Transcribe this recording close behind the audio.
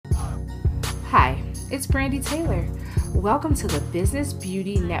it's Brandy Taylor. Welcome to the Business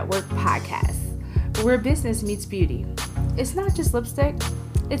Beauty Network podcast, where business meets beauty. It's not just lipstick,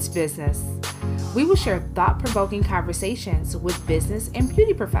 it's business. We will share thought-provoking conversations with business and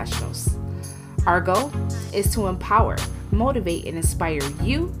beauty professionals. Our goal is to empower, motivate, and inspire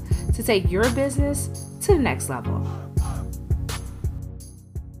you to take your business to the next level.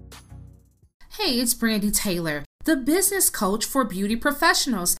 Hey, it's Brandy Taylor, the business coach for beauty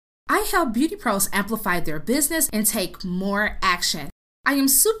professionals. I help beauty pros amplify their business and take more action. I am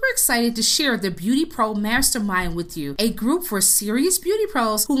super excited to share the Beauty Pro Mastermind with you, a group for serious beauty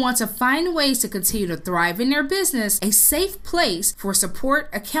pros who want to find ways to continue to thrive in their business, a safe place for support,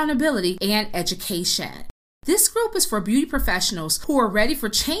 accountability, and education. This group is for beauty professionals who are ready for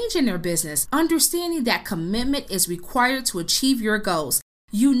change in their business, understanding that commitment is required to achieve your goals.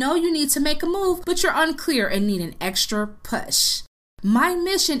 You know you need to make a move, but you're unclear and need an extra push. My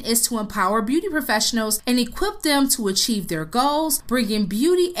mission is to empower beauty professionals and equip them to achieve their goals, bringing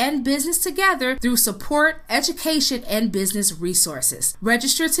beauty and business together through support, education, and business resources.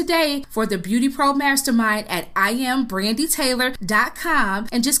 Register today for the Beauty Pro Mastermind at IamBrandyTaylor.com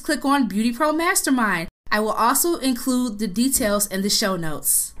and just click on Beauty Pro Mastermind. I will also include the details in the show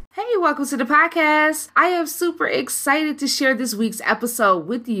notes. Hey, welcome to the podcast. I am super excited to share this week's episode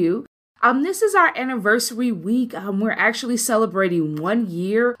with you. This is our anniversary week. We're actually celebrating 1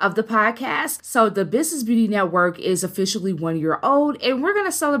 year of the podcast. So the Business Beauty Network is officially 1 year old, and we're going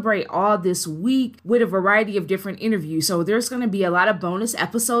to celebrate all this week with a variety of different interviews. So there's going to be a lot of bonus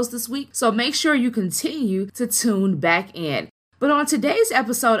episodes this week. So make sure you continue to tune back in. But on today's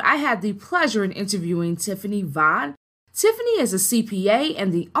episode, I had the pleasure in interviewing Tiffany Vaughn. Tiffany is a CPA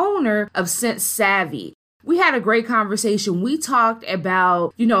and the owner of Sense Savvy. We had a great conversation. We talked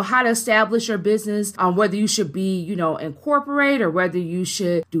about, how to establish your business, whether you should be, incorporate or whether you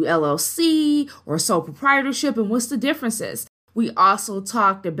should do LLC or sole proprietorship and what's the differences. We also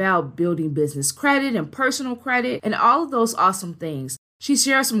talked about building business credit and personal credit and all of those awesome things. She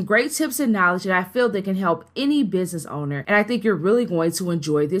shares some great tips and knowledge that I feel that can help any business owner, and I think you're really going to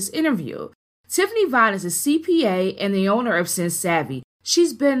enjoy this interview. Tiffany Vaughn is a CPA and the owner of Sense Savvy.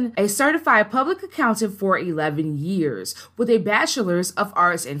 She's been a certified public accountant for 11 years with a bachelor's of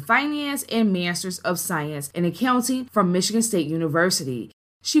arts in finance and master's of science in accounting from Michigan State University.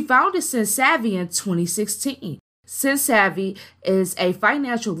 She founded Sense Savvy in 2016. Sense Savvy is a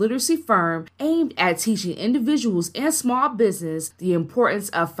financial literacy firm aimed at teaching individuals and small business the importance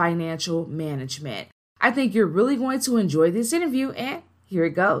of financial management. I think you're really going to enjoy this interview, and here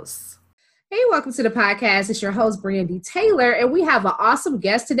it goes. Hey, welcome to the podcast. It's your host, Brandy Taylor, and we have an awesome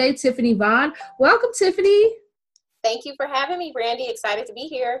guest today, Tiffany Vaughn. Welcome, Tiffany. Thank you for having me, Brandy. Excited to be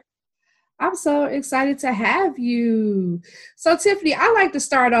here. I'm so excited to have you. So, Tiffany, I like to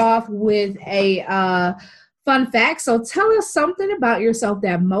start off with a fun fact. So tell us something about yourself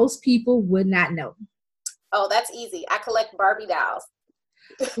that most people would not know. Oh, that's easy. I collect Barbie dolls.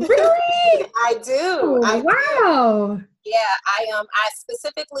 Really? I do. Oh, wow. Do. Yeah, I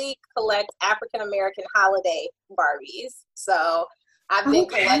specifically collect African American holiday Barbies. So I've been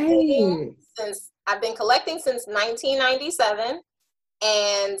collecting since 1997,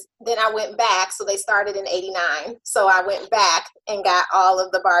 and then I went back. So they started in '89. So I went back and got all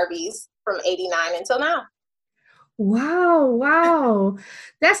of the Barbies from '89 until now. Wow.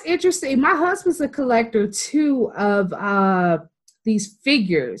 That's interesting. My husband's a collector too of these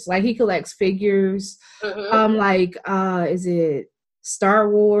figures. Like he collects figures, is it Star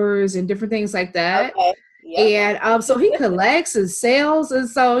Wars and different things like that. Okay. Yep. And so he collects and sells, and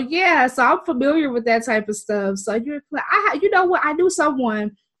so so I'm familiar with that type of stuff. So you know what? I knew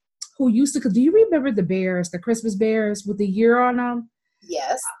someone who used to. Do you remember the bears, the Christmas bears with the year on them?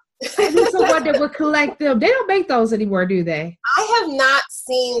 Yes. I knew someone that would collect them. They don't make those anymore, do they? I have not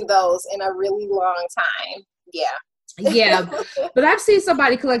seen those in a really long time. Yeah. Yeah, but I've seen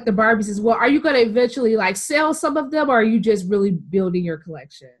somebody collect the Barbies as well. Are you going to eventually sell some of them, or are you just really building your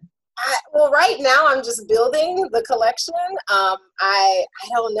collection? Well, right now I'm just building the collection. I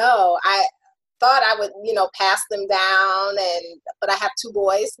don't know. I thought I would, pass them down, but I have 2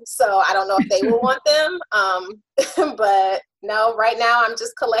 boys, so I don't know if they will want them. But no, right now I'm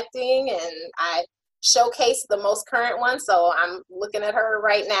just collecting, and I showcase the most current one, so I'm looking at her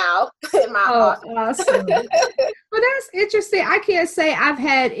right now in my office. Awesome. Well, that's interesting. I can't say I've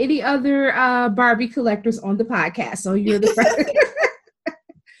had any other Barbie collectors on the podcast, so you're the first.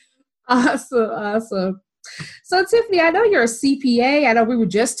 Awesome. So, Tiffany, I know you're a CPA. I know we were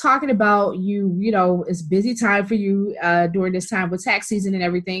just talking about you, it's busy time for you during this time with tax season and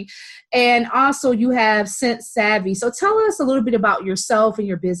everything. And also you have Sense Savvy. So tell us a little bit about yourself and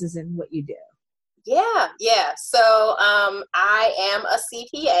your business and what you do. Yeah. So I am a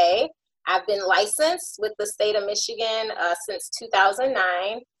CPA. I've been licensed with the state of Michigan since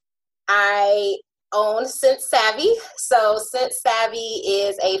 2009. I own Sense Savvy. So Sense Savvy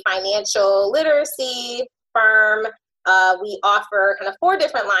is a financial literacy firm. We offer kind of 4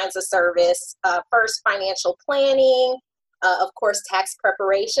 different lines of service. First, financial planning, of course, tax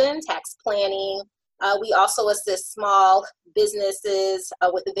preparation, tax planning. We also assist small businesses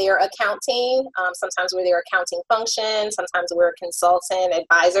with their accounting. Sometimes we're their accounting function. Sometimes we're a consultant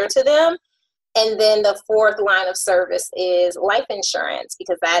advisor to them. And then the 4th line of service is life insurance,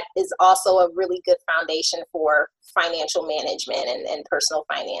 because that is also a really good foundation for financial management and personal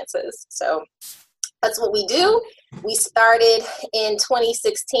finances. So that's what we do. We started in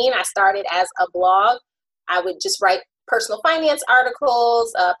 2016. I started as a blog. I would just write personal finance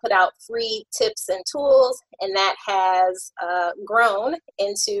articles, put out free tips and tools, and that has grown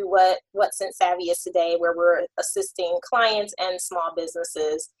into what Sense Savvy is today, where we're assisting clients and small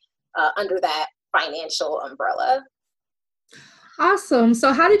businesses under that financial umbrella. Awesome.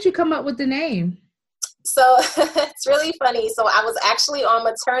 So how did you come up with the name? So it's really funny. So I was actually on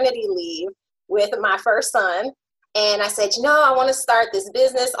maternity leave with my first son. And I said, I want to start this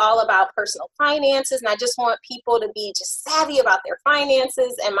business all about personal finances. And I just want people to be just savvy about their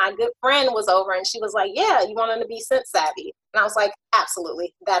finances. And my good friend was over and she was like, yeah, you want them to be Sense Savvy? And I was like,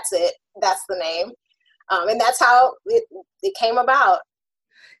 absolutely. That's it. That's the name. And that's how it came about.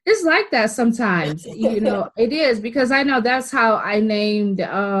 It's like that sometimes, it is, because I know that's how I named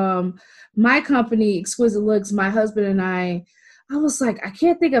my company, Exquisite Looks. My husband and I was like, I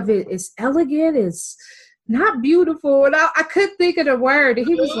can't think of it. It's elegant. It's not beautiful. And I couldn't think of the word. And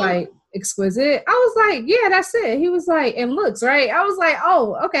he was like, exquisite. I was like, yeah, that's it. He was like, and looks, right? I was like,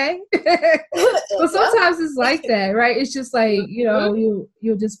 oh, okay. But sometimes it's like that, right? It's just like, you'll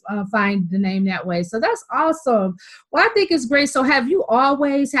just find the name that way. So that's awesome. Well, I think it's great. So have you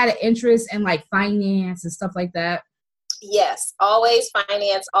always had an interest in like finance and stuff like that? Yes, always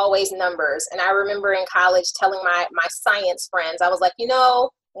finance, always numbers. And I remember in college telling my science friends, I was like,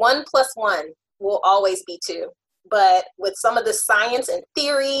 1 + 1 will always be 2. But with some of the science and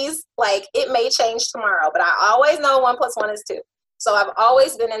theories, like it may change tomorrow, but I always know 1 + 1 is 2. So I've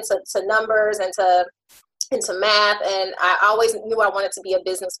always been into numbers and into math, and I always knew I wanted to be a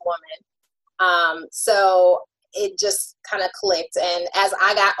businesswoman. So it just kind of clicked. And as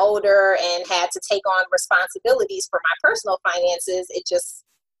I got older and had to take on responsibilities for my personal finances, it just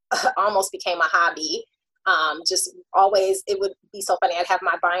almost became a hobby. Just always, it would be so funny. I'd have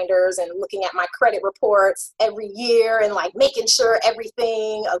my binders and looking at my credit reports every year and like making sure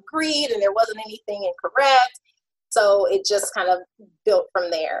everything agreed and there wasn't anything incorrect. So it just kind of built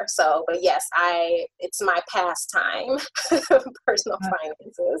from there. So, but yes, it's my pastime, personal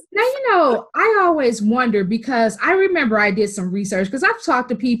finances. Now, I always wonder, because I remember I did some research, because I've talked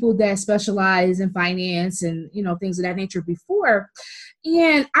to people that specialize in finance and, things of that nature before.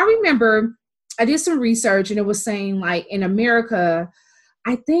 And I remember I did some research and it was saying like in America,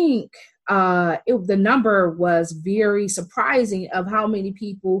 I think the number was very surprising of how many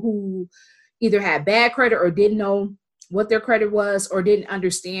people who either had bad credit or didn't know what their credit was or didn't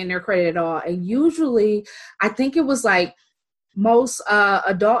understand their credit at all. And usually I think it was like most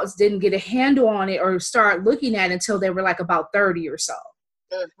adults didn't get a handle on it or start looking at it until they were like about 30 or so.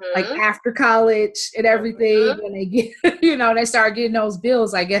 Mm-hmm. Like after college and everything, when they get, they start getting those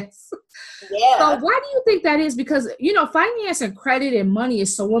bills, I guess. Yeah. So why do you think that is? Because, finance and credit and money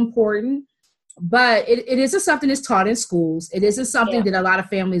is so important, but it isn't something that's taught in schools. It isn't something that a lot of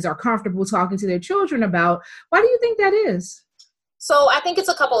families are comfortable talking to their children about. Why do you think that is? So I think it's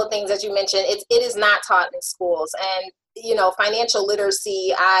a couple of things, as you mentioned. It is not taught in schools. And, financial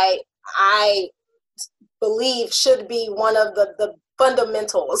literacy, I believe should be one of the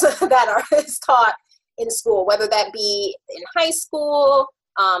fundamentals that is taught in school, whether that be in high school,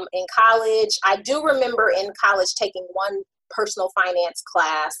 in college. I do remember in college taking one personal finance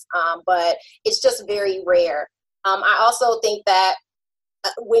class, but it's just very rare. I also think that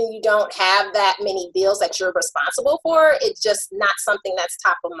when you don't have that many bills that you're responsible for, it's just not something that's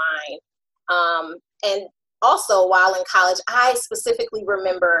top of mind. And also while in college, I specifically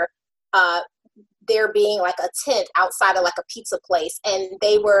remember there being like a tent outside of like a pizza place, and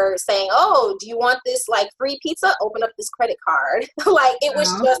they were saying, oh, do you want this like free pizza? Open up this credit card. Like it was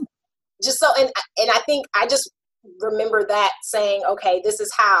just so, and I think I just remember that saying, okay, this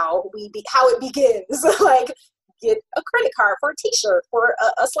is how it begins. Like get a credit card for a t-shirt, for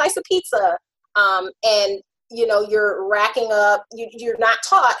a slice of pizza. And you're racking up, you're not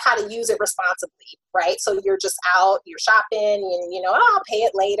taught how to use it responsibly, right? So you're just out, you're shopping, and I'll pay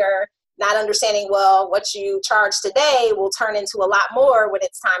it later. not understanding, well, what you charge today will turn into a lot more when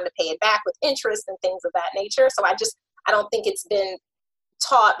it's time to pay it back with interest and things of that nature. So I don't think it's been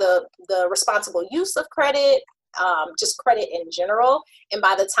taught the responsible use of credit, just credit in general. And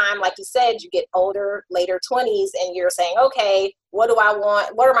by the time, like you said, you get older, later 20s, and you're saying, okay, what do I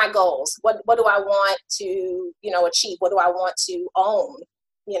want? What are my goals? What do I want to, achieve? What do I want to own?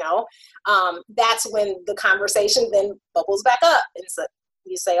 That's when the conversation then bubbles back up. And so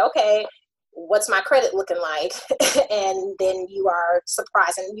you say, okay, what's my credit looking like? And then you are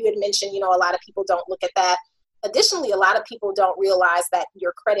surprised. And you had mentioned, a lot of people don't look at that. Additionally, a lot of people don't realize that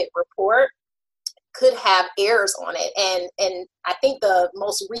your credit report could have errors on it. And I think the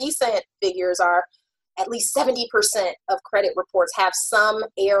most recent figures are at least 70% of credit reports have some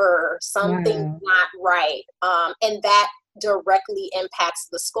error, something not right. And that directly impacts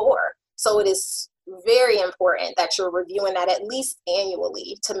the score. So it is very important that you're reviewing that at least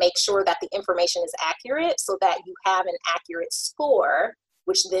annually to make sure that the information is accurate so that you have an accurate score,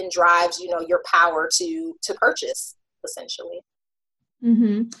 which then drives, your power to purchase, essentially.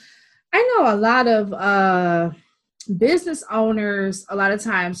 Mm-hmm. I know a lot of business owners a lot of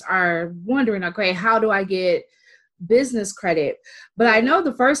times are wondering, okay, how do I get business credit? But I know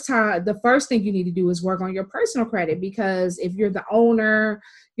the first thing you need to do is work on your personal credit, because if you're the owner,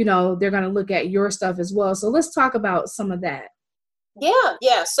 they're going to look at your stuff as well. So let's talk about some of that.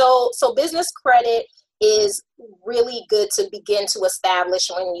 Yeah. So business credit is really good to begin to establish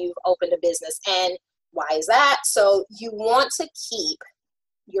when you've opened a business. And why is that? So you want to keep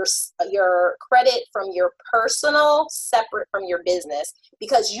your credit from your personal separate from your business,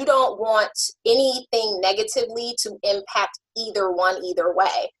 because you don't want anything negatively to impact either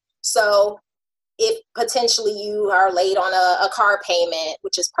way. So if potentially you are late on a car payment,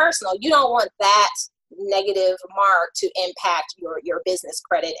 which is personal, you don't want that negative mark to impact your business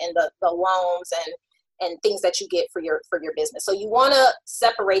credit and the loans and things that you get for your business. So you want to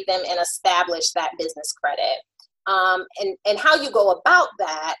separate them and establish that business credit. And how you go about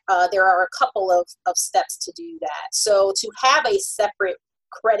that, there are a couple of steps to do that. So to have a separate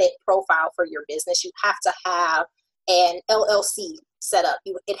credit profile for your business, you have to have an LLC set up.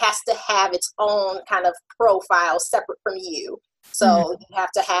 It has to have its own kind of profile separate from you. So you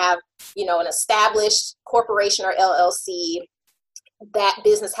have to have, an established corporation or LLC. That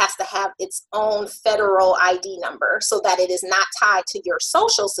business has to have its own federal ID number so that it is not tied to your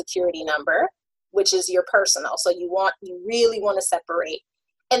social security number, which is your personal. So you really want to separate.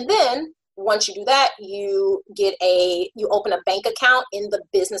 And then once you do that, you open a bank account in the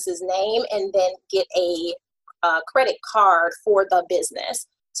business's name and then get a credit card for the business.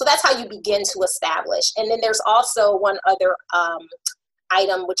 So that's how you begin to establish. And then there's also one other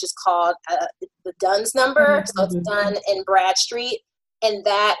item, which is called the DUNS number. So it's Dun and Bradstreet. And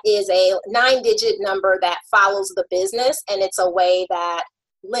that is a 9-digit number that follows the business. And it's a way that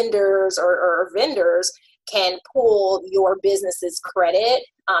lenders or vendors can pull your business's credit.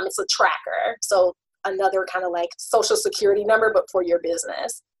 It's a tracker. So another kind of like social security number, but for your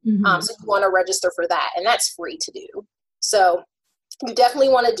business. So you want to register for that, and that's free to do. So you definitely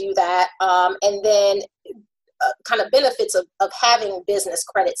want to do that. And then kind of benefits of having business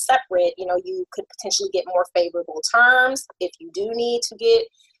credit separate, you could potentially get more favorable terms if you do need to get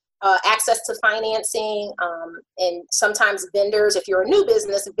access to financing. And sometimes vendors, if you're a new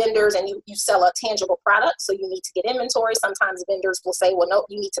business, and you sell a tangible product, so you need to get inventory. Sometimes vendors will say, well, no,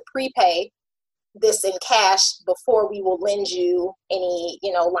 you need to prepay this in cash before we will lend you any,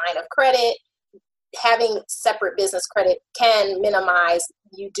 line of credit. Having separate business credit can minimize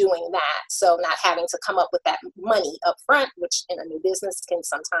you doing that. So not having to come up with that money up front, which in a new business can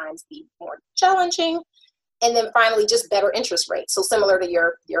sometimes be more challenging. And then finally, just better interest rates. So similar to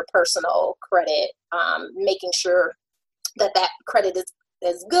your personal credit, making sure that credit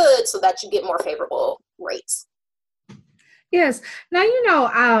is good so that you get more favorable rates. Yes. Now,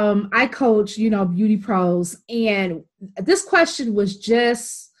 I coach, beauty pros, and this question was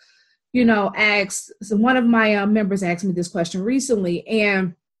just, asked. So one of my members asked me this question recently,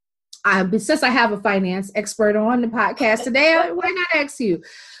 and since I have a finance expert on the podcast today, why not ask you?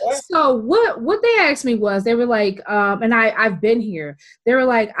 Yeah. So what they asked me was, they were like, and I've been here. They were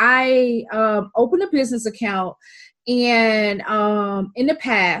like, I opened a business account, and in the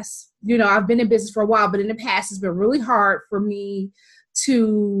past, I've been in business for a while, but in the past, it's been really hard for me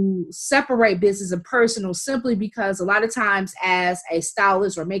to separate business and personal, simply because a lot of times as a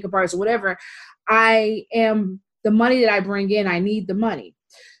stylist or makeup artist or whatever, the money that I bring in, I need the money.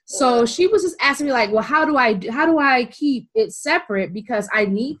 So she was just asking me like, well, how do I keep it separate? Because I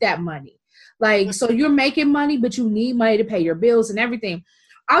need that money. Like, so you're making money, but you need money to pay your bills and everything.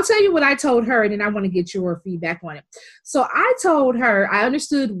 I'll tell you what I told her, and then I want to get your feedback on it. So I told her, I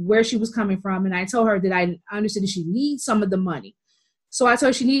understood where she was coming from, and I told her that I understood that she needs some of the money. So I told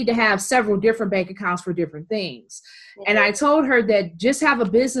her she needed to have several different bank accounts for different things. And I told her that just have a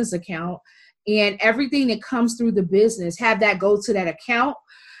business account, and everything that comes through the business, have that go to that account,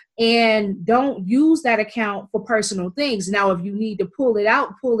 and don't use that account for personal things. Now, if you need to pull it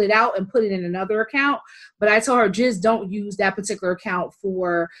out and put it in another account. But I told her, just don't use that particular account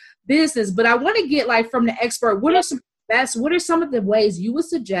for business. But I want to get like from the expert, what are some of the ways you would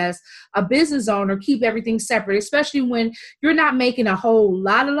suggest a business owner keep everything separate, especially when you're not making a whole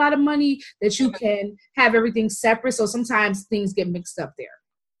lot of money, that you can have everything separate? So sometimes things get mixed up there.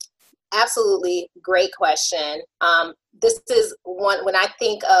 Absolutely. Great question. This is one, when I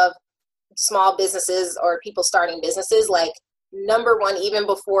think of small businesses or people starting businesses, like number one, even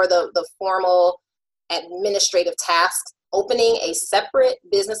before the formal administrative tasks, opening a separate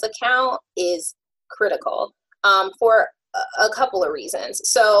business account is critical for a couple of reasons.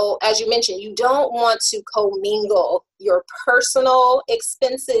 So as you mentioned, you don't want to commingle your personal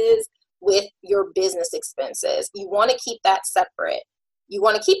expenses with your business expenses. You want to keep that separate. You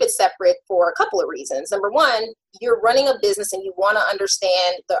want to keep it separate for a couple of reasons. Number one, you're running a business and you want to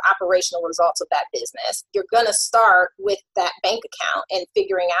understand the operational results of that business. You're going to start with that bank account and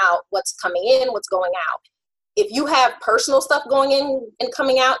figuring out what's coming in, what's going out. If you have personal stuff going in and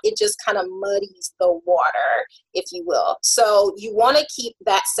coming out, it just kind of muddies the water, if you will. So you want to keep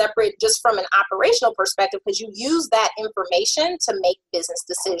that separate just from an operational perspective, because you use that information to make business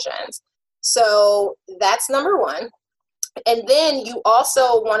decisions. So that's number one. And then you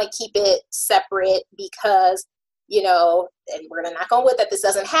also want to keep it separate because, you know, and we're going to knock on wood that this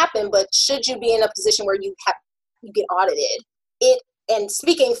doesn't happen, but should you be in a position where you get audited, and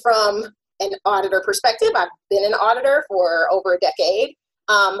speaking from an auditor perspective, I've been an auditor for over a decade.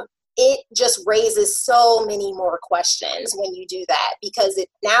 It just raises so many more questions when you do that, because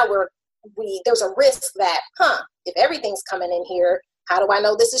there's a risk that, if everything's coming in here, how do I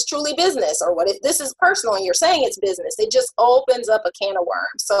know this is truly business? Or what if this is personal and you're saying it's business? It just opens up a can of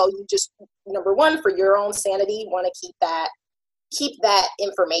worms. So you just, number one, for your own sanity, want to keep that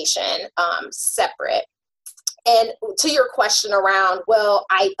information separate. And to your question around, well,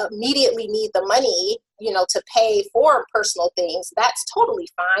 I immediately need the money, to pay for personal things, that's totally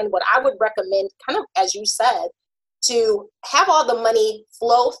fine. What I would recommend, kind of as you said, to have all the money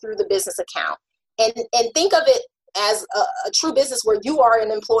flow through the business account, and think of it as a true business where you are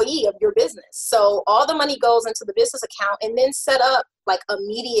an employee of your business. So all the money goes into the business account, and then set up like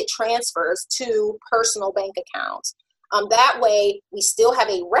immediate transfers to personal bank accounts. That way we still have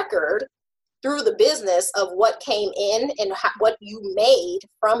a record through the business of what came in and what you made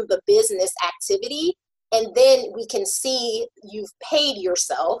from the business activity. And then we can see you've paid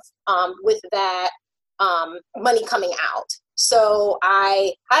yourself with that money coming out. So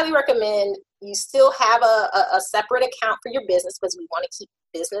I highly recommend you still have a separate account for your business, because we want to keep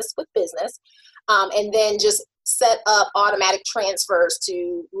business with business. And then just set up automatic transfers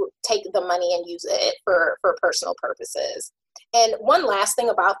to take the money and use it for personal purposes. And one last thing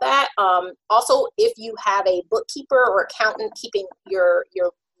about that, also, if you have a bookkeeper or accountant keeping your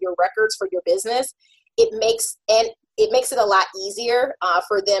records for your business, it makes it a lot easier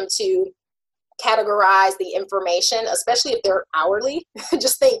for them to categorize the information, especially if they're hourly.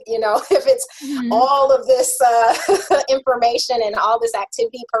 Just think, if it's all of this information and all this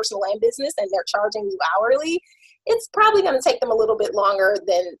activity, personal and business, and they're charging you hourly, it's probably going to take them a little bit longer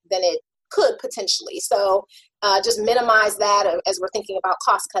than it could potentially. So just minimize that as we're thinking about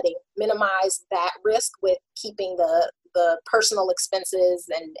cost cutting. Minimize that risk with keeping the personal expenses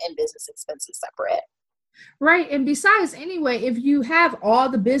and business expenses separate. Right. And besides, anyway, if you have all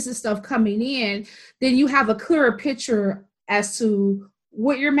the business stuff coming in, then you have a clearer picture as to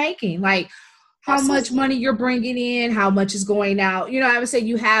what you're making, like how Absolutely. Much money you're bringing in, how much is going out. I would say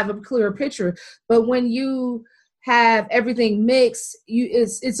you have a clearer picture. But when you have everything mixed,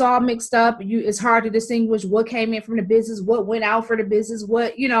 it's all mixed up. It's hard to distinguish what came in from the business, what went out for the business,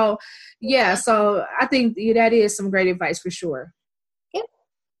 what. Yeah. So I think that is some great advice for sure.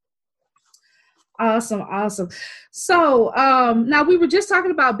 Awesome. So now we were just talking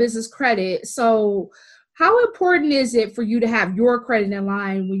about business credit. So how important is it for you to have your credit in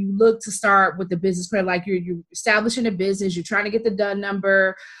line when you look to start with the business credit? Like you're establishing a business, you're trying to get the DUN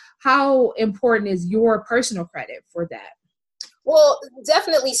number. How important is your personal credit for that? Well,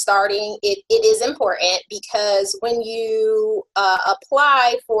 definitely starting, it is important, because when you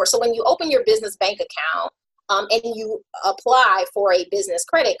when you open your business bank account and you apply for a business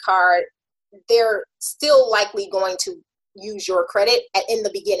credit card, they're still likely going to use your credit in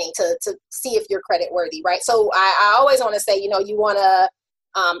the beginning to see if you're credit worthy, right? So I always want to say, you want to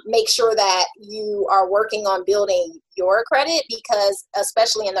make sure that you are working on building your credit, because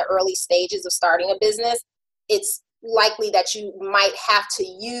especially in the early stages of starting a business, it's likely that you might have to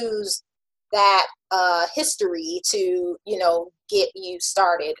use that history to, get you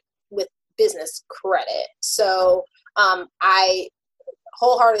started with business credit. So I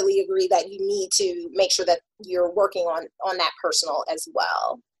wholeheartedly agree that you need to make sure that you're working on that personal as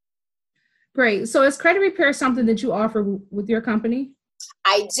well. Great. So is credit repair something that you offer with your company?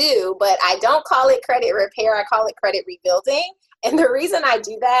 I do, but I don't call it credit repair. I call it credit rebuilding. And the reason I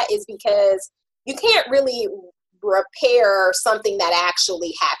do that is because you can't really repair something that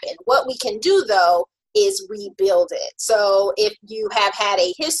actually happened. What we can do, though, is rebuild it. So if you have had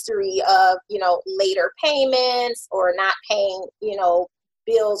a history of, later payments or not paying,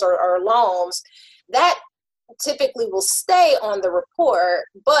 bills or loans, that typically will stay on the report.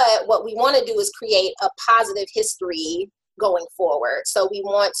 But what we want to do is create a positive history going forward. So we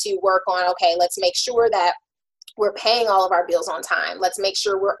want to work on, okay, let's make sure that we're paying all of our bills on time. Let's make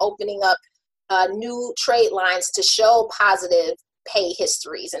sure we're opening up new trade lines to show positive pay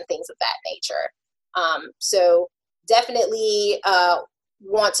histories and things of that nature. So definitely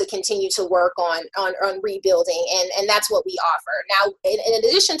want to continue to work on rebuilding, and that's what we offer. Now, in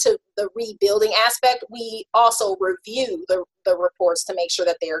addition to the rebuilding aspect, we also review the reports to make sure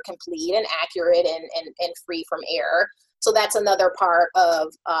that they are complete and accurate and free from error. So that's another part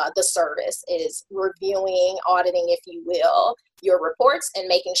of the service, is reviewing, auditing, if you will, your reports and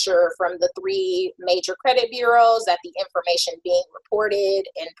making sure from the 3 major credit bureaus that the information being reported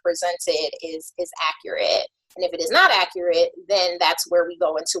and presented is accurate. And if it is not accurate, then that's where we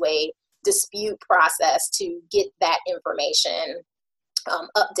go into a dispute process to get that information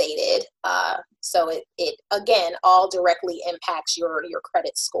updated. So it again all directly impacts your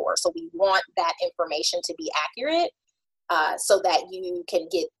credit score. So we want that information to be accurate, so that you can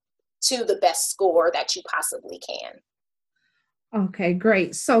get to the best score that you possibly can. Okay,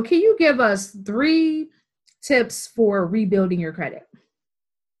 great. So can you give us 3 tips for rebuilding your credit?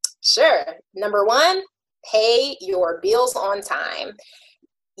 Sure. Number 1, pay your bills on time.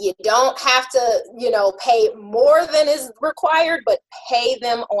 You don't have to, pay more than is required, but pay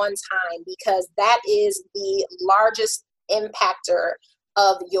them on time, because that is the largest impactor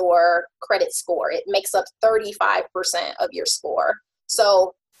of your credit score. It makes up 35% of your score.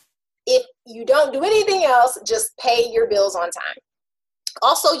 So if you don't do anything else, just pay your bills on time.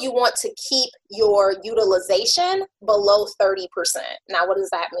 Also, you want to keep your utilization below 30%. Now, what does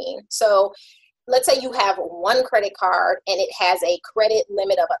that mean? So let's say you have one credit card and it has a credit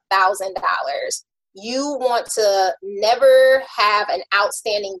limit of $1,000. You want to never have an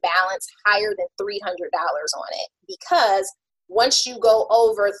outstanding balance higher than $300 on it, because once you go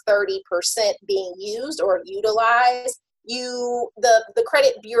over 30% being used or utilized, the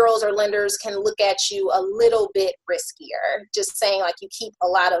credit bureaus or lenders can look at you a little bit riskier. Just saying, like, you keep a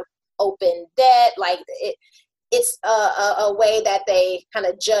lot of open debt, like it's a way that they kind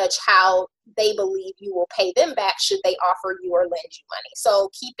of judge how they believe you will pay them back should they offer you or lend you money. So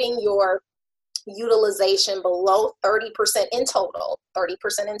keeping your utilization below 30% in total,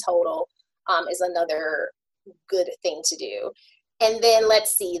 is another good thing to do. And then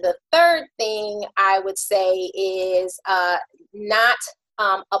let's see, the third thing I would say is not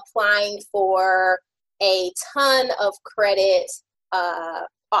applying for a ton of credit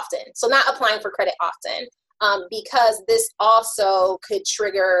often. So not applying for credit often, because this also could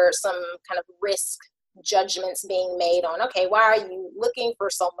trigger some kind of risk judgments being made on, okay, why are you looking for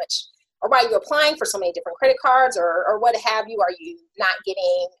so much, or why are you applying for so many different credit cards, or what have you? Are you not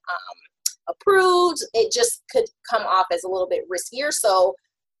getting approved? It just could come off as a little bit riskier. So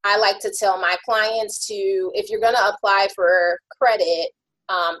I like to tell my clients to, if you're going to apply for credit,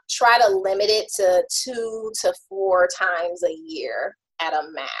 try to limit it to 2 to 4 times a year at a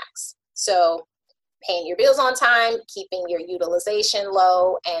max. So paying your bills on time, keeping your utilization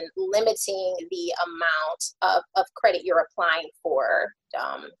low, and limiting the amount of credit you're applying for,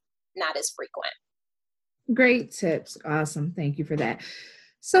 not as frequent. Great tips. Awesome. Thank you for that.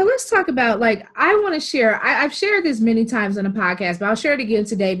 So let's talk about, I want to share, I've shared this many times on the podcast, but I'll share it again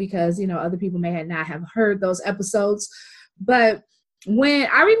today because, other people may not have heard those episodes. But when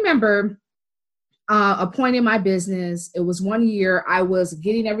I remember appointing my business, it was one year I was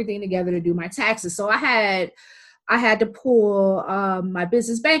getting everything together to do my taxes. So I had to pull my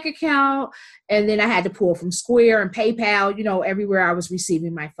business bank account, and then I had to pull from Square and PayPal, everywhere I was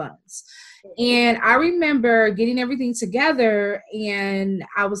receiving my funds. And I remember getting everything together and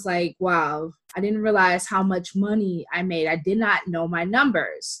I was like, wow, I didn't realize how much money I made. I did not know my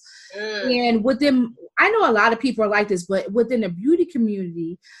numbers. And within, I know a lot of people are like this, but within the beauty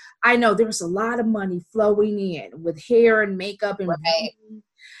community, I know there's a lot of money flowing in with hair and makeup and Right. beauty.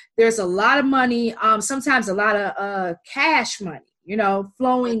 There's a lot of money, sometimes a lot of cash money,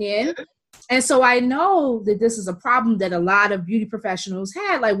 flowing in. And so I know that this is a problem that a lot of beauty professionals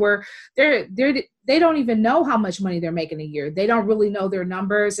had, like where they don't even know how much money they're making a year. They don't really know their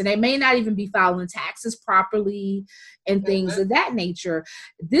numbers, and they may not even be filing taxes properly and things of that nature.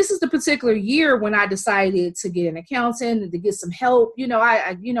 This is the particular year when I decided to get an accountant and to get some help.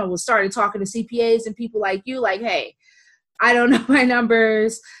 I was started talking to CPAs and people like you, like, hey, I don't know my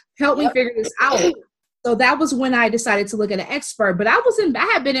numbers. Help me figure this out. So that was when I decided to look at an expert. But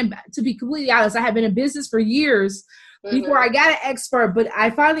to be completely honest, I had been in business for years before I got an expert. But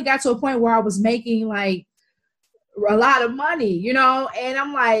I finally got to a point where I was making like a lot of money, and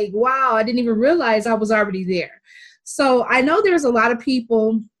I'm like, wow, I didn't even realize I was already there. So I know there's a lot of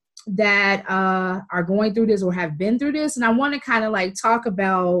people that are going through this or have been through this. And I want to kind of like talk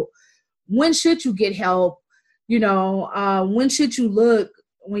about when should you get help, when should you look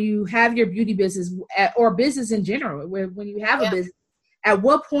when you have your beauty business or business in general, when you have a business, at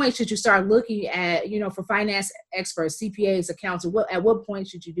what point should you start looking at, for finance experts, CPAs, accountants, at what point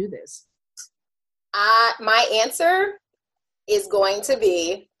should you do this? My answer is going to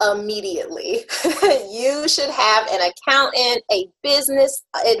be immediately. You should have an accountant, a business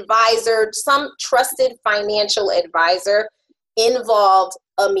advisor, some trusted financial advisor involved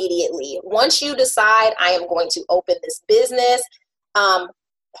immediately. Once you decide I am going to open this business,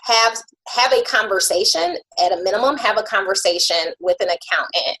 have a conversation, at a minimum, have a conversation with an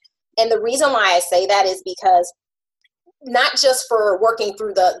accountant. And the reason why I say that is because not just for working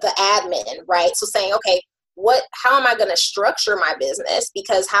through the admin, right? So saying, okay, how am I going to structure my business?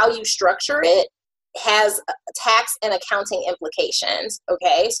 Because how you structure it has tax and accounting implications.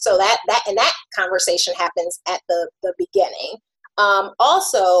 Okay. So that conversation happens at the beginning.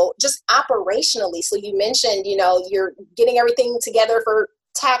 Also just operationally. So you mentioned, you're getting everything together for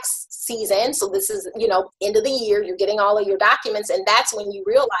tax season. So this is, end of the year, you're getting all of your documents. And that's when you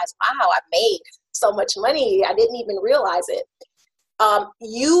realize, wow, I made so much money. I didn't even realize it.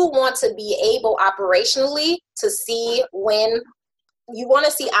 You want to be able operationally to see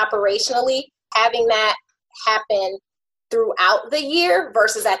operationally having that happen throughout the year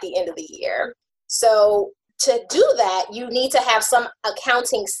versus at the end of the year. So to do that, you need to have some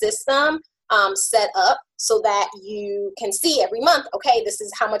accounting system set up so that you can see every month, okay, this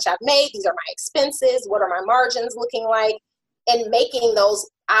is how much I've made, these are my expenses, what are my margins looking like, and making those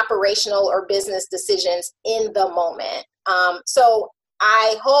operational or business decisions in the moment. So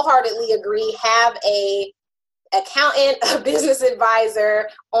I wholeheartedly agree, have a accountant, a business advisor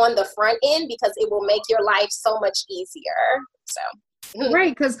on the front end, because it will make your life so much easier. So.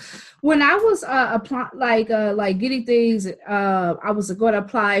 Right, because when I was getting things, I was going to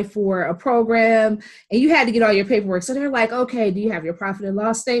apply for a program, and you had to get all your paperwork. So they're like, "Okay, do you have your profit and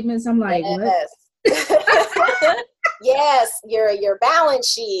loss statements?" I'm like, yes. "What?" Yes, your balance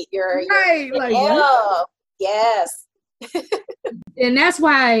sheet, your yes. And that's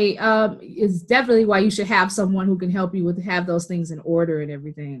why it's definitely why you should have someone who can help you have those things in order and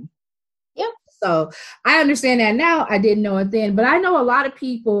everything. Yep. So I understand that now. I didn't know it then, but I know a lot of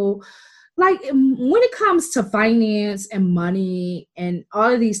people, like when it comes to finance and money and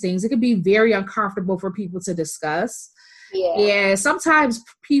all of these things, it can be very uncomfortable for people to discuss. Yeah. And sometimes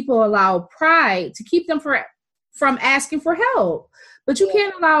people allow pride to keep them from asking for help. But you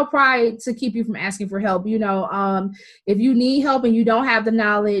can't allow pride to keep you from asking for help. If you need help and you don't have the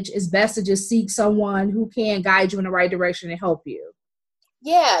knowledge, it's best to just seek someone who can guide you in the right direction and help you.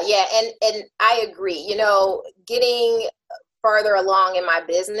 Yeah. And I agree. Getting further along in my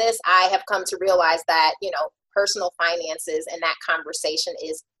business, I have come to realize that, personal finances and that conversation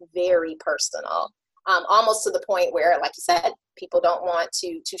is very personal. Almost to the point where, like you said, people don't want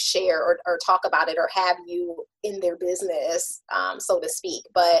to share or talk about it or have you in their business, so to speak.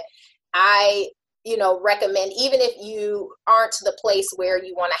 But I, recommend, even if you aren't to the place where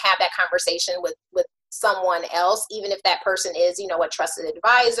you want to have that conversation with someone else, even if that person is, a trusted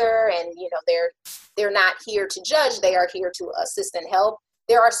advisor and, they're not here to judge, they are here to assist and help.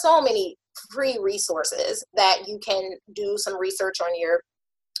 There are so many free resources that you can do some research on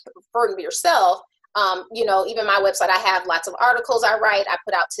for yourself. Even my website, I have lots of articles I write. I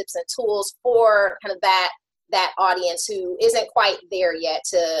put out tips and tools for kind of that audience who isn't quite there yet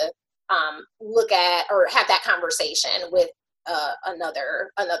to look at or have that conversation with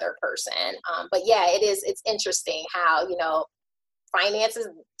another person. But yeah, it's interesting how, finances,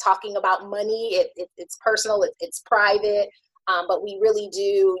 talking about money, it's personal, it's private. But we really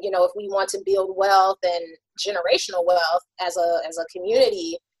do, if we want to build wealth and generational wealth as a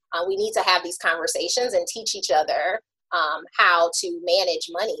community, we need to have these conversations and teach each other how to manage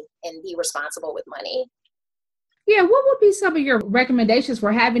money and be responsible with money. Yeah, what would be some of your recommendations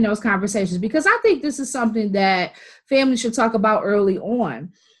for having those conversations? Because I think this is something that families should talk about early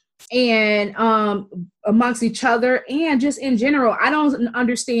on, and amongst each other, and just in general. I don't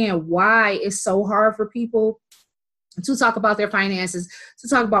understand why it's so hard for people to talk about their finances, to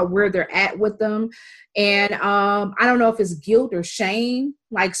talk about where they're at with them. And I don't know if it's guilt or shame,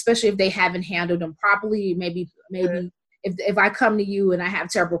 like especially if they haven't handled them properly. Maybe if I come to you and I have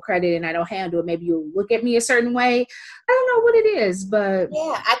terrible credit and I don't handle it, maybe you'll look at me a certain way. I don't know what it is, but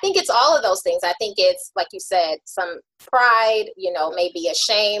yeah, I think it's all of those things. I think it's, like you said, some pride, maybe a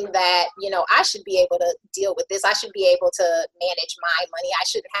shame that, I should be able to deal with this. I should be able to manage my money. I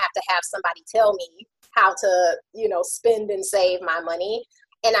shouldn't have to have somebody tell me how to, spend and save my money.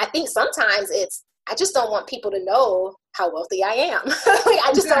 And I think sometimes I just don't want people to know how wealthy I am.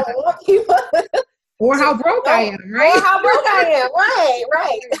 I just don't want people or how broke I am, right? Or how broke I am,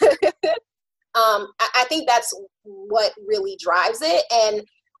 right. I think that's what really drives it. And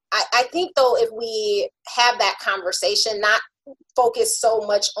I think, though, if we have that conversation, not focus so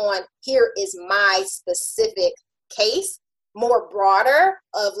much on here is my specific case, more broader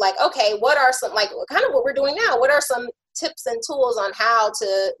of like, okay, what are some, like kind of what we're doing now, what are some tips and tools on how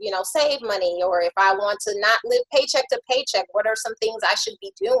to, save money? Or if I want to not live paycheck to paycheck, what are some things I should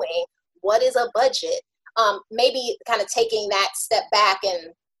be doing? What is a budget? Maybe kind of taking that step back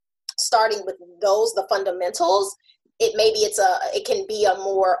and starting with the fundamentals. It can be a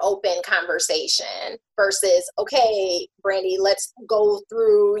more open conversation versus, okay, Brandy, let's go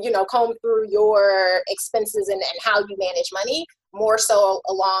through, comb through your expenses and how you manage money. More so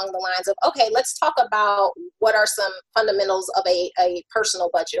along the lines of, okay, let's talk about what are some fundamentals of a personal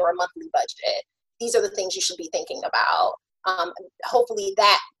budget or a monthly budget. These are the things you should be thinking about. Hopefully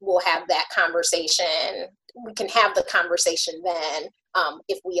that will have that conversation. We can have the conversation then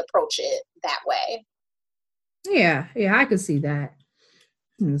if we approach it that way. Yeah, I can see that.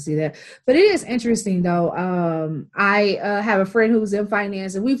 But it is interesting though. I have a friend who's in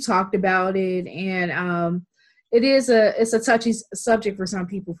finance and we've talked about it, and it's a touchy subject for some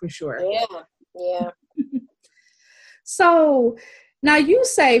people for sure. Yeah. So now you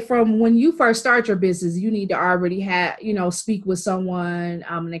say from when you first start your business, you need to already have, speak with someone,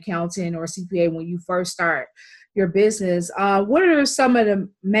 an accountant or a CPA when you first start your business. What are some of the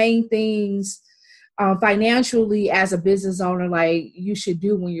main things financially as a business owner, like you should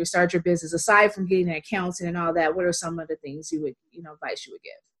do when you start your business, aside from getting an accountant and all that? What are some of the things you would, advice you would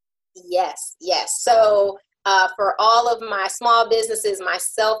give? Yes. So for all of my small businesses, my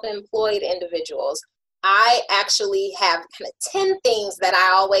self-employed individuals, I actually have kind of 10 things that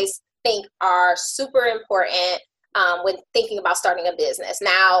I always think are super important when thinking about starting a business.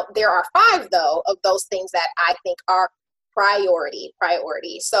 Now, there are 5, though, of those things that I think are priority.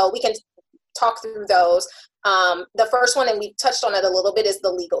 So we can talk through those. The first one, and we touched on it a little bit, is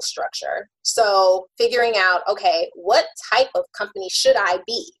the legal structure. So figuring out, okay, what type of company should I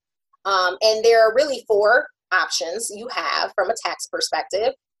be? And there are really 4 options you have from a tax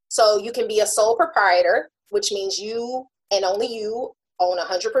perspective. So you can be a sole proprietor, which means you and only you own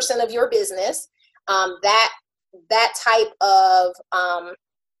 100% of your business. That type of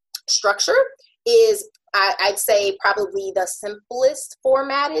structure is, I'd say, probably the simplest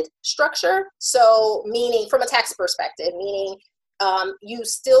formatted structure. So meaning from a tax perspective, meaning you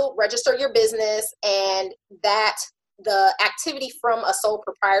still register your business, and that the activity from a sole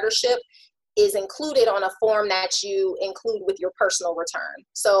proprietorship is included on a form that you include with your personal return.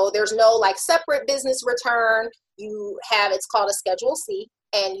 So there's no like separate business return. You have, it's called a Schedule C,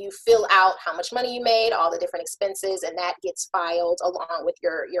 and you fill out how much money you made, all the different expenses, and that gets filed along with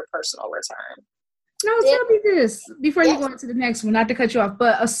your personal return. No, tell me this before you go into the next one, not to cut you off,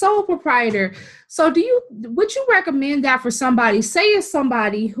 but a sole proprietor. So would you recommend that for somebody, say it's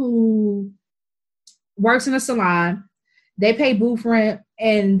somebody who works in a salon, they pay booth rent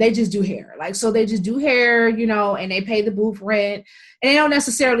and they just do hair. Like, so they just do hair, and they pay the booth rent, and they don't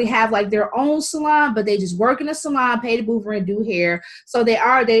necessarily have like their own salon, but they just work in a salon, pay the booth rent, do hair. So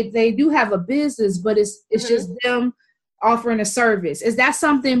they do have a business, but it's just them offering a service. Is that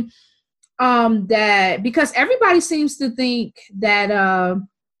something that, because everybody seems to think that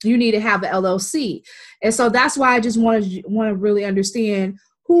you need to have an LLC. And so that's why I just want to really understand,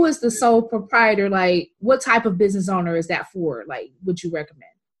 who is the sole proprietor? Like, what type of business owner is that for? Like, would you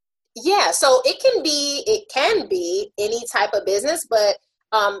recommend? Yeah, so it can be any type of business, but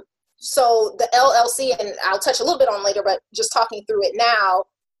so the LLC, and I'll touch a little bit on later, but just talking through it now,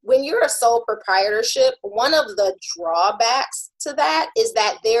 when you're a sole proprietorship, one of the drawbacks to that is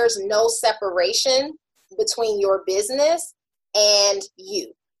that there's no separation between your business and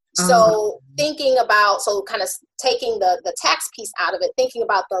you. So thinking about, so kind of taking the tax piece out of it, thinking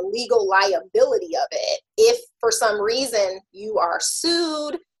about the legal liability of it. If for some reason you are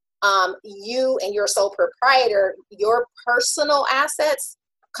sued, you and your sole proprietor, your personal assets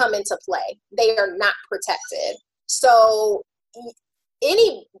come into play. They are not protected. So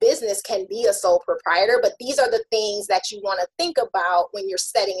any business can be a sole proprietor, but these are the things that you want to think about when you're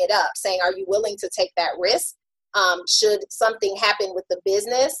setting it up, saying, are you willing to take that risk? Should something happen with the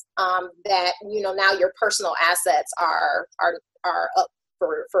business, that, now your personal assets are up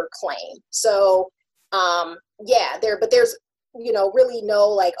for claim. So, but there's, really no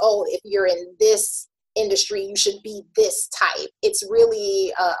like, oh, if you're in this industry, you should be this type. It's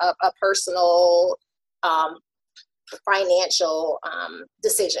really a personal, financial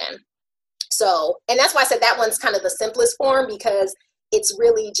decision. So, and that's why I said that one's kind of the simplest form, because it's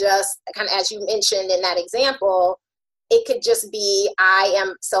really just kind of, as you mentioned in that example, it could just be, I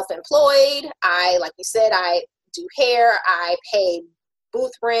am self-employed. Like you said, I do hair, I pay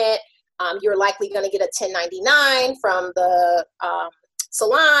booth rent. You're likely going to get a 1099 from the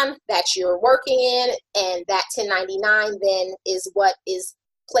salon that you're working in. And that 1099 then is what is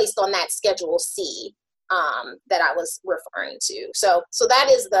placed on that Schedule C that I was referring to. So that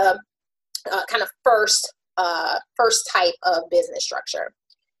is the kind of first type of business structure.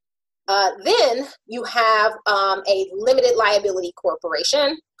 Then you have a limited liability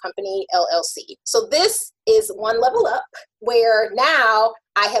corporation, company, LLC. So this is one level up, where now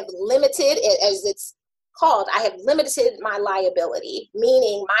I have limited, as it's called, I have limited my liability,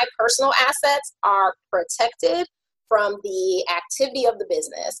 meaning my personal assets are protected from the activity of the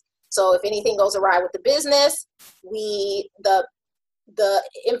business. So if anything goes awry with the business, the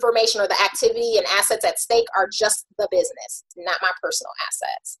information or the activity and assets at stake are just the business, not my personal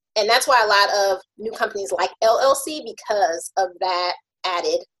assets. And that's why a lot of new companies like LLC, because of that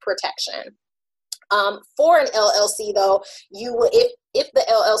added protection. For an LLC though, if the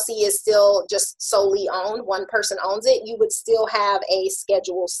LLC is still just solely owned, one person owns it, you would still have a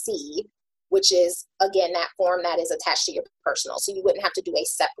Schedule C, which is, again, that form that is attached to your personal. So you wouldn't have to do a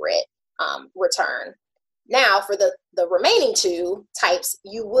separate return. Now, for the remaining two types,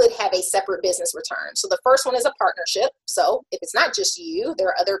 you would have a separate business return. So the first one is a partnership. So if it's not just you, there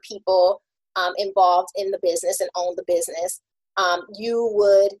are other people involved in the business and own the business. You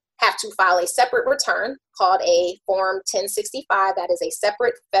would have to file a separate return called a Form 1065. That is a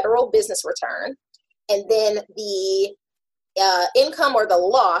separate federal business return. And then the income or the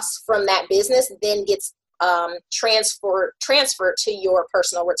loss from that business then gets transferred to your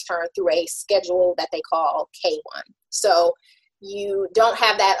personal return through a schedule that they call K1. So you don't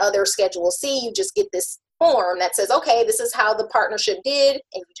have that other Schedule C, you just get this form that says, okay, this is how the partnership did,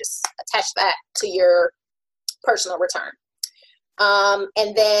 and you just attach that to your personal return.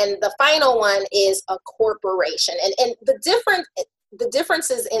 And then the final one is a corporation. And the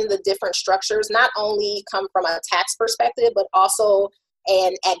differences in the different structures not only come from a tax perspective, but also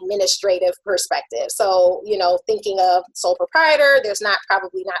an administrative perspective. So, thinking of sole proprietor, there's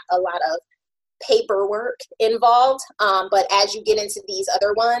probably not a lot of paperwork involved. But as you get into these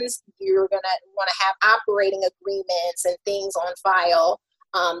other ones, you're going to want to have operating agreements and things on file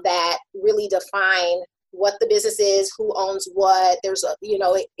that really define what the business is, who owns what. There's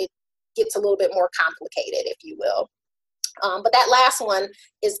it gets a little bit more complicated, if you will. But that last one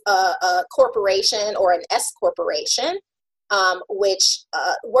is a corporation or an S corporation, which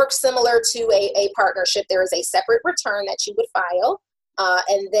works similar to a partnership. There is a separate return that you would file,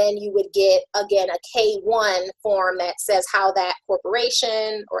 and then you would get, again, a K1 form that says how that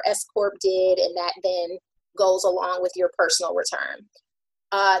corporation or S corp did, and that then goes along with your personal return.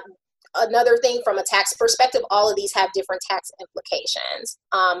 Another thing from a tax perspective, all of these have different tax implications.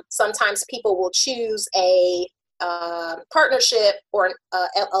 Sometimes people will choose a partnership or an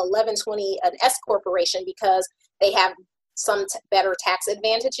 1120, an S corporation, because they have some better tax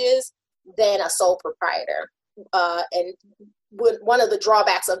advantages than a sole proprietor. And one of the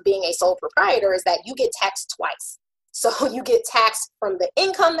drawbacks of being a sole proprietor is that you get taxed twice. So you get taxed from the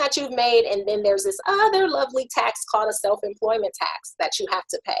income that you've made, and then there's this other lovely tax called a self-employment tax that you have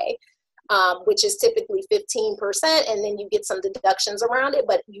to pay. which is typically 15%, and then you get some deductions around it,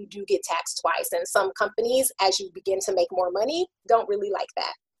 but you do get taxed twice. And some companies, as you begin to make more money, don't really like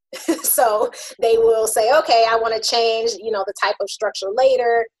that. So they will say, okay, I want to change, the type of structure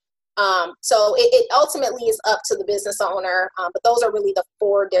later. So it ultimately is up to the business owner, but those are really the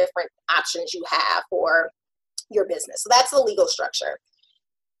 4 different options you have for your business. So that's the legal structure.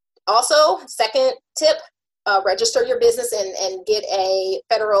 Also, second tip, register your business and get a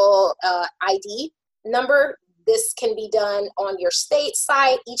federal ID number. This can be done on your state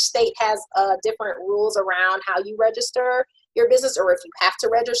site. Each state has different rules around how you register your business, or if you have to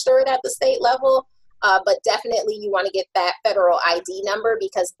register it at the state level. But definitely you want to get that federal ID number,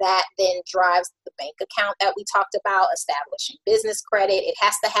 because that then drives the bank account that we talked about, establishing business credit. It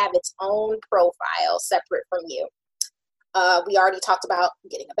has to have its own profile separate from you. We already talked about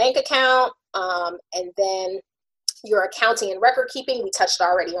getting a bank account, and then your accounting and record keeping. We touched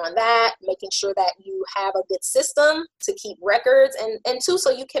already on that, making sure that you have a good system to keep records, and two, so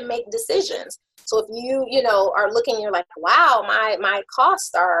you can make decisions. So if you are looking, you're like, wow, my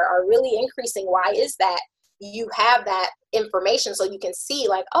costs are really increasing. Why is that? You have that information so you can see,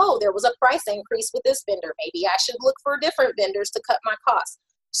 like, oh, there was a price increase with this vendor. Maybe I should look for different vendors to cut my costs.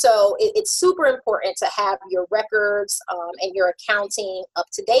 So it's super important to have your records and your accounting up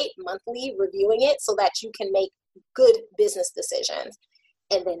to date, monthly, reviewing it so that you can make good business decisions.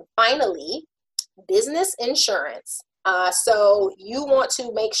 And then finally, business insurance. So you want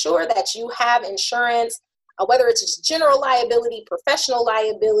to make sure that you have insurance, whether it's just general liability, professional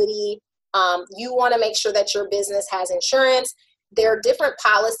liability. You want to make sure that your business has insurance. There are different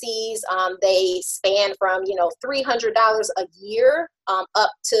policies. They span from, $300 a year up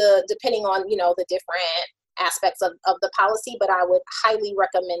to, depending on, the different aspects of the policy. But I would highly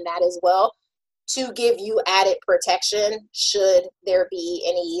recommend that as well, to give you added protection should there be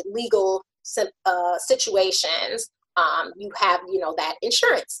any legal situations. You have, that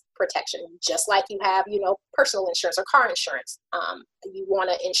insurance protection, just like you have, personal insurance or car insurance. You want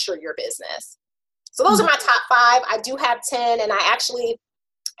to insure your business. So those are my top 5. I do have 10, and I actually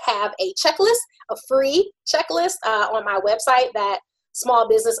have a checklist, a free checklist on my website that small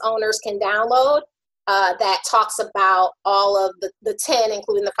business owners can download that talks about all of the 10,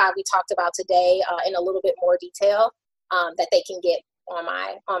 including the 5 we talked about today, in a little bit more detail that they can get on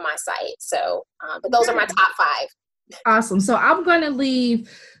my site. So, but those are my top 5. Awesome. So I'm going to leave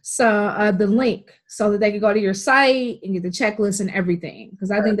the link so that they can go to your site and get the checklist and everything,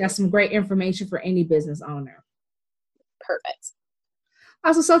 because I think that's some great information for any business owner. Perfect.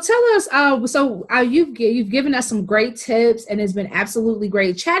 Awesome. So tell us, you've given us some great tips, and it's been absolutely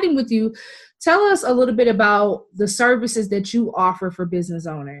great chatting with you. Tell us a little bit about the services that you offer for business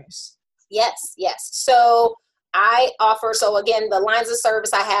owners. Yes. So I offer, again, the lines of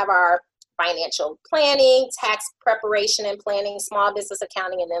service I have are financial planning, tax preparation and planning, small business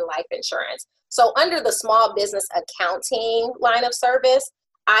accounting, and then life insurance. So under the small business accounting line of service,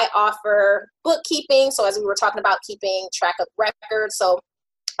 I offer bookkeeping. So as we were talking about, keeping track of records. So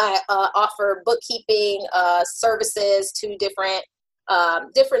I offer bookkeeping services to different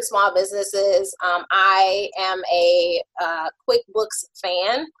small businesses. I am a QuickBooks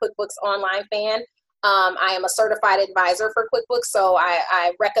fan, QuickBooks Online fan. I am a certified advisor for QuickBooks, so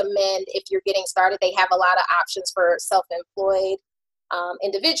I recommend, if you're getting started, they have a lot of options for self-employed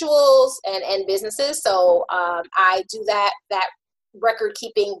individuals and businesses. So I do that record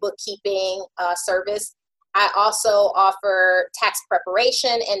keeping, bookkeeping service. I also offer tax preparation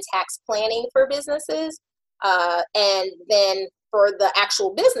and tax planning for businesses. And then for the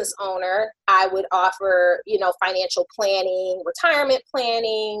actual business owner, I would offer, financial planning, retirement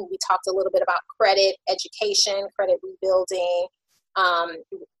planning. We talked a little bit about credit education, credit rebuilding, and,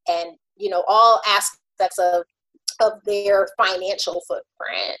 all aspects of their financial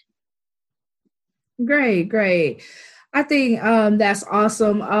footprint. Great. I think that's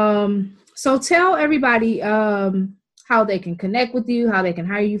awesome. So tell everybody how they can connect with you, how they can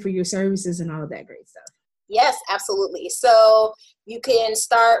hire you for your services, and all of that great stuff. Yes, absolutely. So you can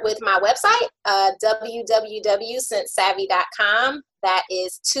start with my website, www.centsavvy.com. That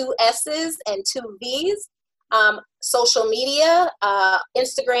is 2 S's and 2 V's. Social media,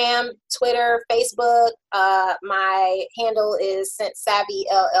 Instagram, Twitter, Facebook. My handle is Cent Savvy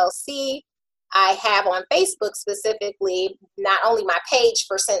LLC. I have on Facebook specifically not only my page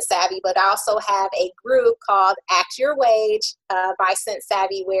for Cent Savvy, but I also have a group called Act Your Wage by Cent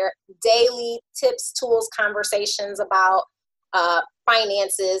Savvy, where daily tips, tools, conversations about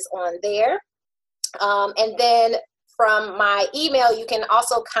finances on there. And then from my email, you can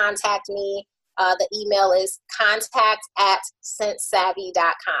also contact me The email is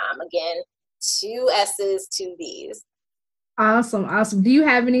contact@scentsavvy.com. Again, 2 S's, 2 V's. Awesome. Awesome. Do you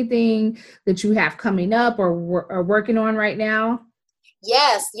have anything that you have coming up or are working on right now?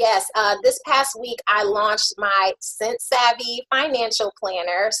 Yes. This past week, I launched my Scent Savvy financial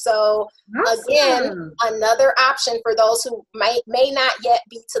planner. So again, Awesome. another option for those who may not yet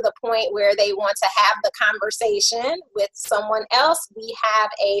be to the point where they want to have the conversation with someone else. We have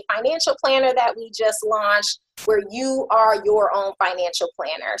a financial planner that we just launched where you are your own financial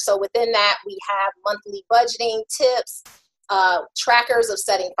planner. So within that, we have monthly budgeting tips, trackers of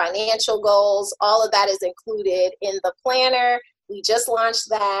setting financial goals. All of that is included in the planner. We just launched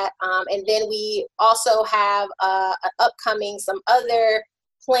that. And then we also have upcoming some other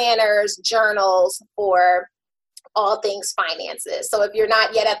planners, journals for all things finances. So if you're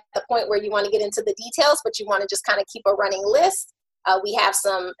not yet at the point where you want to get into the details, but you want to just kind of keep a running list, we have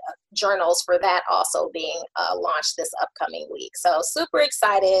some journals for that also being launched this upcoming week. So super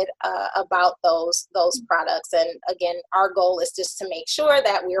excited about those products. And again, our goal is just to make sure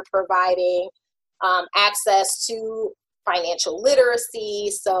that we're providing access to financial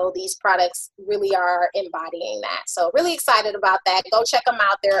literacy. So these products really are embodying that. So really excited about that. Go check them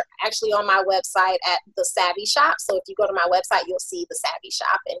out. They're actually on my website at the Savvy Shop. So if you go to my website, you'll see the Savvy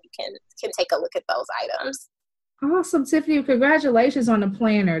Shop and you can take a look at those items. Awesome, Tiffany. Congratulations on the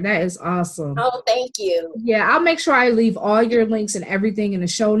planner. That is awesome. Oh, thank you. Yeah, I'll make sure I leave all your links and everything in the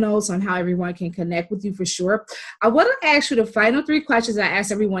show notes on how everyone can connect with you for sure. I want to ask you the final 3 questions I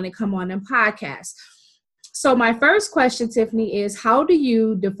ask everyone to come on and podcast. So my first question, Tiffany, is how do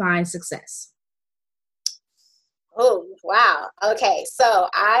you define success? Oh, wow. Okay. So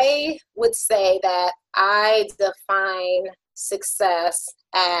I would say that I define success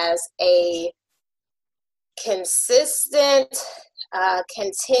as a consistent,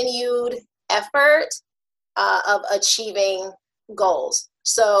 continued effort of achieving goals.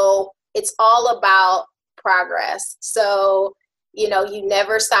 So it's all about progress. So you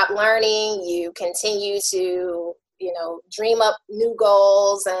never stop learning. You continue to, dream up new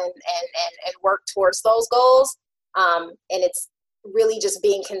goals and work towards those goals. And it's really just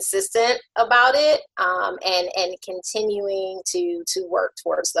being consistent about it and continuing to work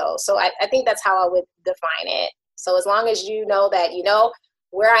towards those. So I think that's how I would define it. So as long as you know that,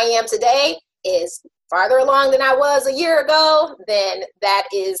 where I am today is farther along than I was a year ago, then that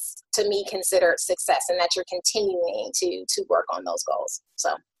is to me considered success, and that you're continuing to work on those goals. So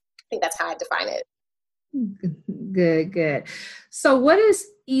I think that's how I define it. Good. So what is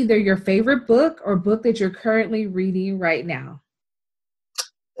either your favorite book or book that you're currently reading right now?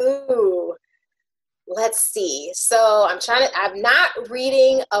 Ooh, let's see. So I'm not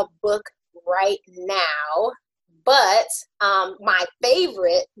reading a book right now, but my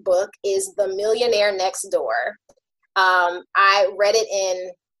favorite book is The Millionaire Next Door. I read it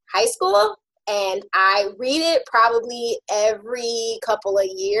in high school, and I read it probably every couple of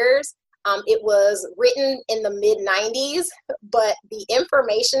years. It was written in the mid-90s, but the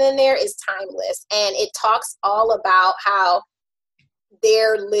information in there is timeless, and it talks all about how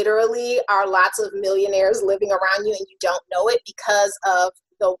there literally are lots of millionaires living around you and you don't know it because of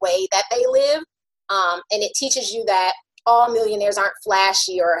the way that they live. And it teaches you that all millionaires aren't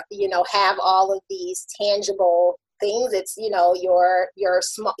flashy or, have all of these tangible things. It's,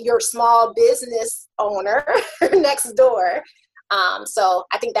 your small business owner next door. So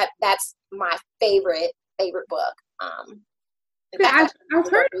I think that's my favorite book. I've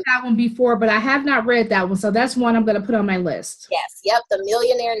heard of that one before, but I have not read that one. So that's one I'm going to put on my list. Yes. Yep. The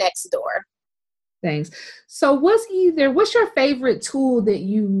Millionaire Next Door. Thanks. So what's your favorite tool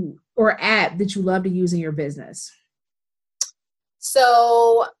or app that you love to use in your business?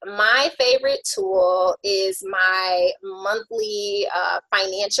 So my favorite tool is my monthly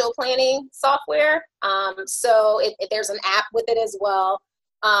financial planning software. So there's an app with it as well.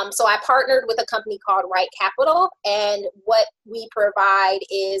 So I partnered with a company called Right Capital, and what we provide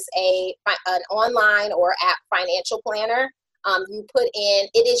is an online or app financial planner. You put in,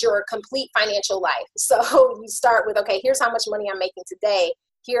 it is your complete financial life. So you start with, okay, here's how much money I'm making today.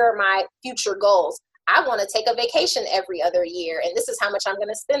 Here are my future goals. I want to take a vacation every other year, and this is how much I'm going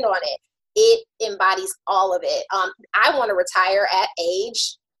to spend on it. It embodies all of it. I want to retire at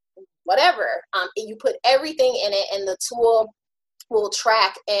age whatever. You put everything in it, and the tool will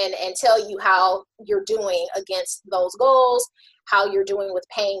track and tell you how you're doing against those goals, how you're doing with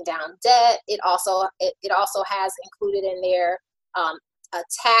paying down debt. It also has included in there a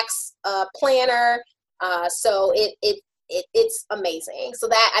tax planner. So it's amazing. So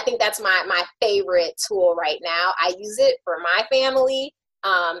that, I think that's my favorite tool right now. I use it for my family.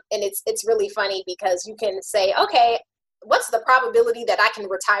 And it's really funny because you can say, okay, what's the probability that I can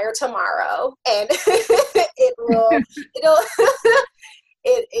retire tomorrow? And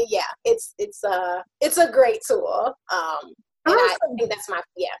it's a great tool. And awesome. I think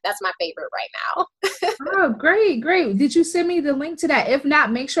that's my favorite right now. Oh, great. Did you send me the link to that? If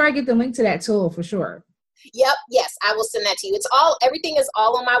not, make sure I get the link to that tool for sure. Yep. Yes, I will send that to you. Everything is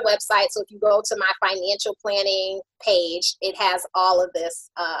all on my website. So if you go to my financial planning page, it has all of this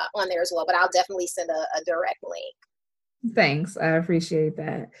on there as well, but I'll definitely send a direct link. Thanks. I appreciate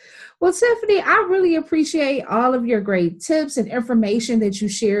that. Well, Tiffany, I really appreciate all of your great tips and information that you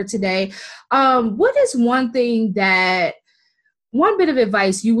shared today. What is one bit of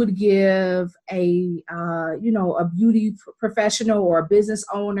advice you would give a beauty professional or a business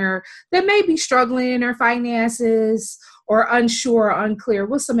owner that may be struggling in their finances or unsure or unclear?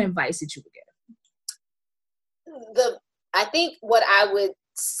 What's some advice that you would give? I think what I would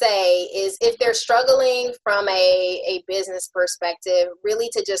say is if they're struggling from a business perspective, really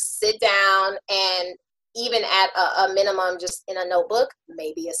to just sit down and even at a minimum, just in a notebook,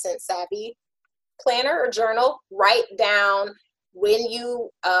 maybe a Sense Savvy planner or journal, write down when you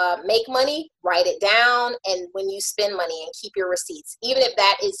make money, write it down, and when you spend money, and keep your receipts. Even if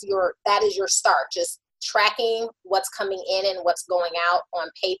that is your start, just tracking what's coming in and what's going out on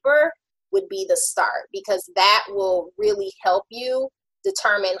paper would be the start, because that will really help you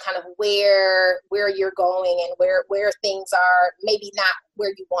determine kind of where you're going and where things are maybe not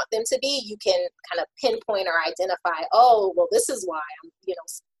where you want them to be. You can kind of pinpoint or identify, oh, well, this is why I'm,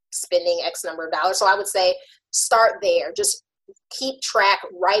 spending X number of dollars. So I would say start there. Just keep track,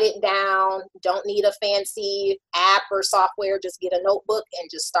 write it down. Don't need a fancy app or software. Just get a notebook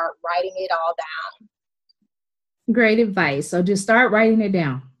and just start writing it all down. Great advice. So just start writing it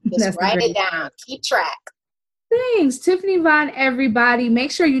down. Just write it down. Keep track. Thanks, Tiffany Vaughn, everybody.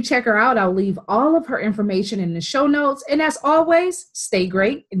 Make sure you check her out. I'll leave all of her information in the show notes. And as always, stay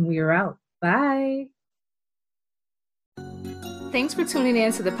great, and we are out. Bye. Thanks for tuning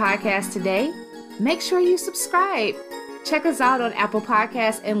in to the podcast today. Make sure you subscribe. Check us out on Apple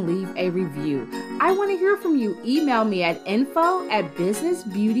Podcasts and leave a review. I want to hear from you. Email me at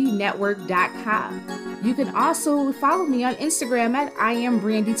info@businessbeautynetwork.com. You can also follow me on Instagram at I Am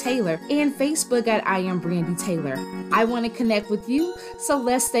Brandy Taylor and Facebook at I Am Brandy Taylor. I want to connect with you, so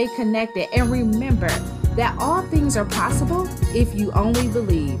let's stay connected. And remember that all things are possible if you only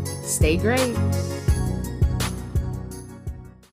believe. Stay great.